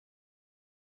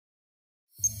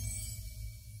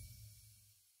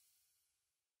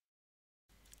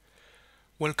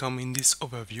Welcome in this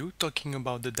overview talking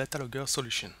about the Datalogger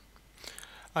solution.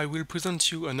 I will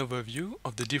present you an overview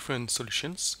of the different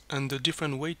solutions and the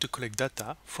different way to collect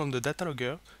data from the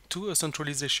Datalogger to a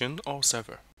centralization or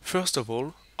server. First of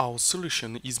all, our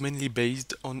solution is mainly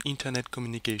based on internet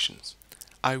communications.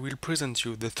 I will present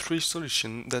you the three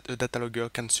solutions that a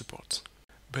Datalogger can support.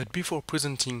 But before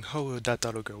presenting how a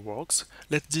Datalogger works,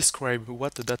 let's describe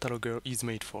what a Datalogger is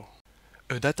made for.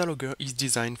 A Datalogger is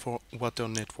designed for water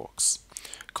networks.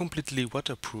 Completely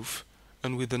waterproof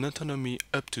and with an autonomy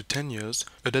up to 10 years,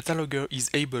 a Datalogger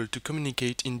is able to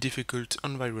communicate in difficult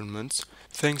environments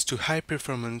thanks to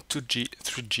high-performance 2G,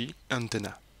 3G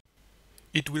antenna.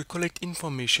 It will collect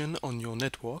information on your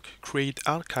network, create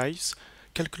archives,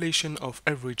 calculation of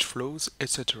average flows,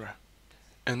 etc.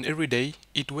 And every day,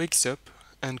 it wakes up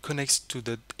and connects to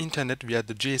the internet via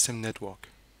the GSM network.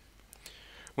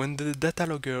 When the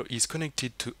Datalogger is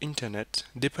connected to internet,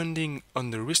 depending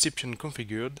on the reception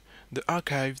configured, the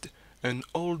archived and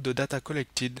all the data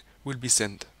collected will be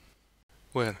sent.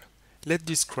 Well, let's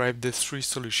describe the three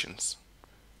solutions.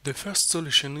 The first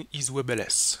solution is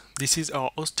WebLS. This is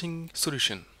our hosting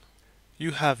solution.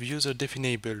 You have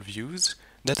user-definable views,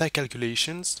 data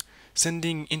calculations,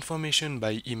 sending information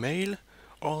by email,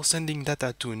 or sending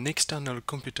data to an external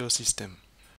computer system.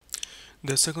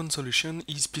 The second solution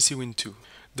is PCWin2,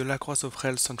 the Lacroix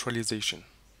Sofrel centralization.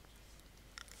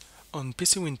 On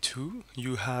PCWin2,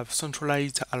 you have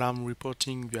centralized alarm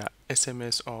reporting via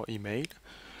SMS or email,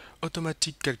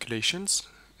 automatic calculations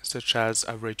such as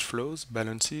average flows,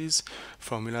 balances,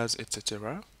 formulas,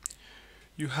 etc.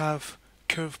 You have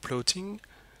curve plotting,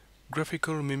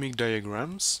 graphical mimic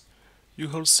diagrams.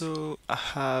 You also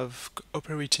have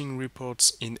operating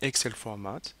reports in Excel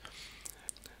format,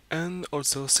 and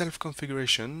also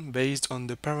self-configuration based on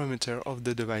the parameter of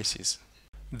the devices.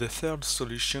 The third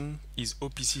solution is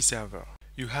OPC server.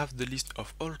 You have the list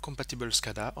of all compatible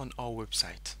SCADA on our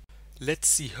website. Let's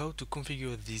see how to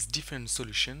configure these different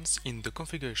solutions in the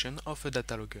configuration of a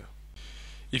Datalogger.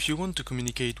 If you want to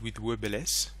communicate with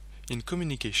WebLS, in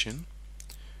communication,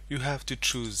 you have to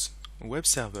choose web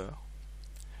server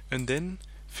and then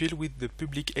fill with the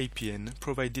public APN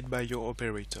provided by your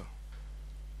operator.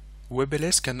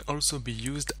 WebLS can also be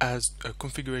used as a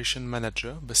configuration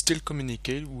manager but still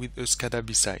communicate with a SCADA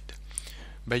beside.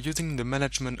 By using the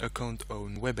management account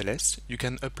on WebLS, you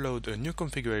can upload a new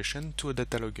configuration to a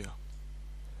Datalogger.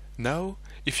 Now,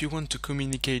 if you want to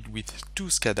communicate with two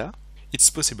SCADA, it's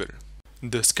possible.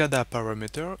 The SCADA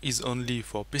parameter is only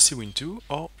for PCWin2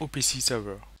 or OPC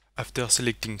server. After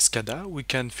selecting SCADA, we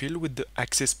can fill with the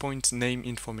access point name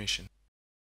information.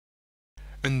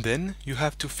 And then you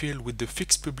have to fill with the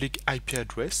fixed public IP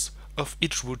address of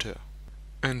each router.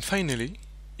 And finally,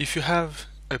 if you have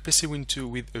a PCWin2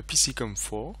 with a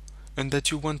PCCom4 and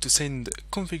that you want to send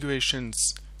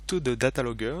configurations to the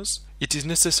Dataloggers, it is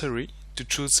necessary to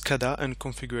choose SCADA and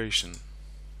configuration.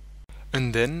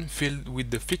 And then fill with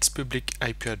the fixed public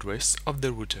IP address of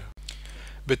the router.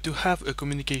 But to have a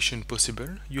communication possible,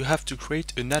 you have to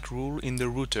create a NAT rule in the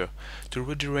router to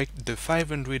redirect the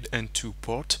 502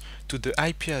 port to the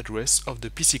IP address of the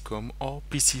PCCom or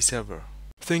PC server.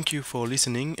 Thank you for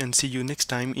listening and see you next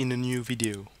time in a new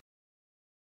video.